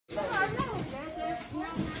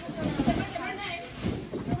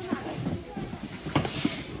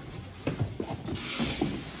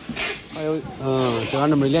还有这俺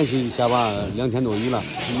这边连续下吧2000多雨了，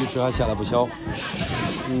雨势还下了不小。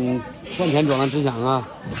前天装的纸箱啊，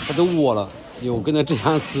它都窝了，又跟着纸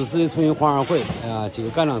箱死死的重新换2回。哎呀，几个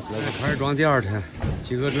赶上死了，开始装第2车，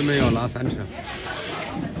几个准备要拉3车。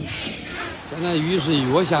现在雨是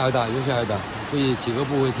越下越大，越下越大，估计几个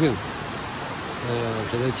不会停。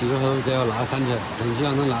这个几个后再要拉3车，争取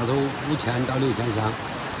要能拉走5000到6000箱，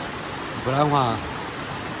不然的话，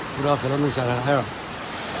不知道后头能下来还要。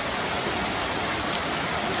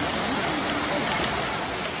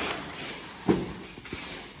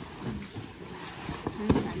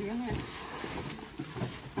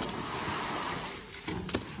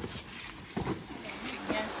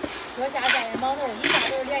说下在毛头一下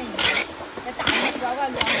都是连一天，这大米包括2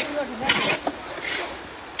个多是连一。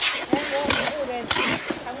我说我这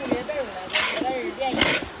3个月份了，这是连一4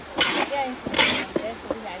天，这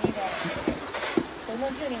4天里边都能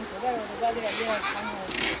停收点肉，都把这个别人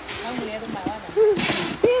3个月都卖完了。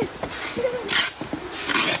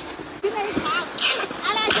现在一看，俺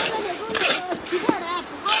俩现在就从那个7块的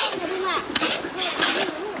不好的那种卖，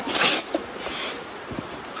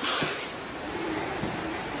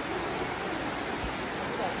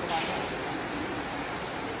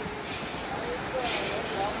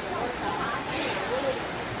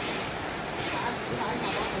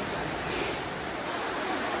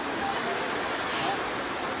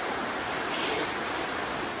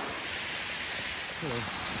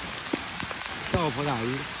小破大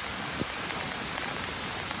雨，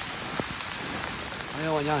哎呀，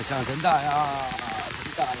我娘，下真大呀，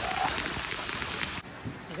真大呀！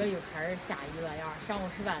这个又开始下雨了，要是上午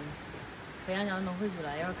吃饭，被俺家弄回去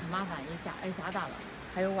了，要是可麻烦，也下大了，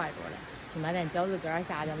还有外桌的，去买点饺子给俺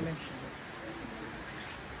下，咱们吃。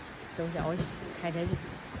走下我去，开车去。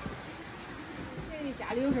这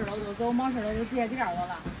家里有事了就走，没事了就直接这样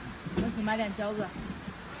了。我去买点饺子。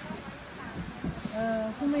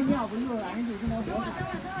红梅你要不留着，俺就去那锅上，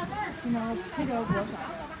去那配点锅上。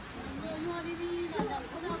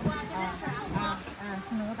去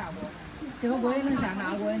那个大锅。这个锅也能下，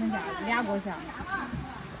那个锅也能下，2锅下。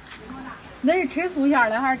那是吃素馅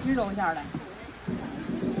的还是吃肉馅的？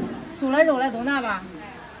素的肉的都拿吧。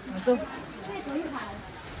走。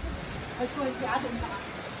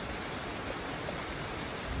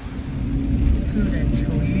瞅着秋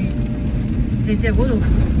雨，这锅都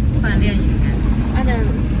快连一天，反正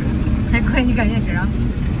还可以感觉这样。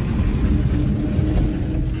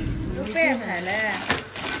有白菜嘞，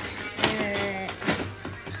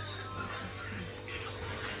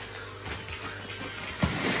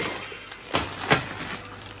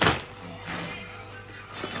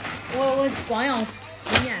我光要丝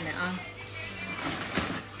面的啊。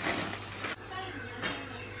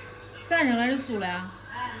3升还是素的呀？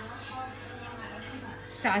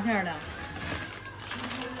啥馅儿的？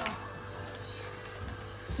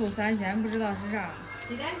素3鲜，不知道是啥。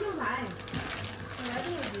鸡蛋韭菜，现在都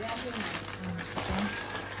是鸡蛋韭菜。行，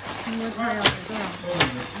苹果菜要是多少？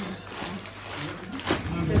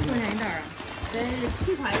这多少钱一袋啊？这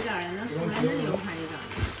7块一袋，那素来是6块一袋。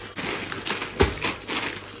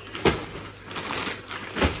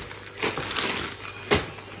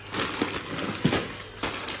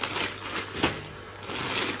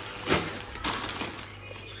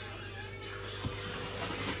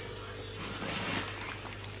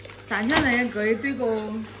3鲜的也搁一堆够，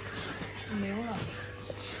没有了，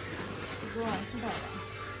多少知道了。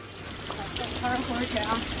快点回去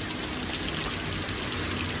啊！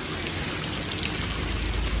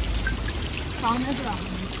放在这。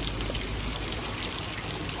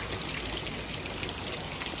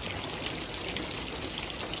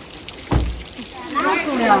那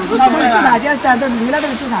不是煮啥？这都没了，这个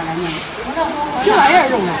煮啥来呢？就那样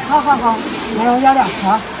肉呢。好，那肉要2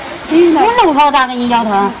颗。我弄好咋给你摇头？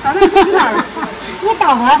你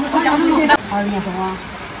倒会儿。20年分啊。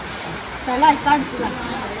再来3次。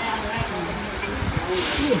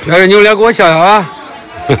要是牛脸给我笑笑啊！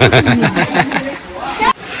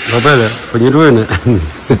老白的，妇女主任的。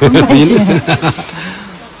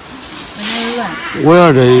我要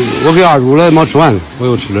我给2入了，没吃完，我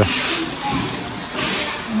又吃了。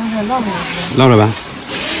老了吧？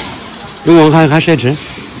有我还谁吃？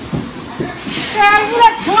这你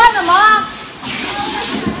来吃完了吗？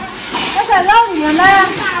这在老里面买，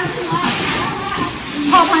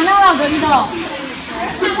好看两个搁里头，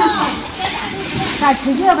再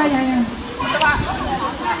吃几个块钱？是吧？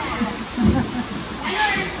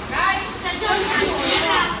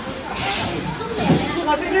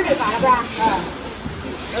这个水这发了吧？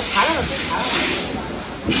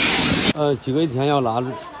几个一天要拉，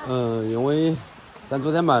因为咱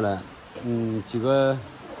昨天卖了，几个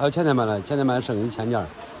还有前天卖了，前天卖了剩1000件，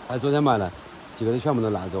他昨天买了，几个全部都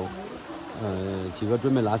拿走，几个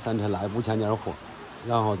准备拿3车拿5000件货，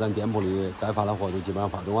然后咱店铺里该发的货都基本上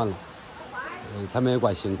发都完了，他们也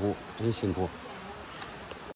怪辛苦，真辛苦。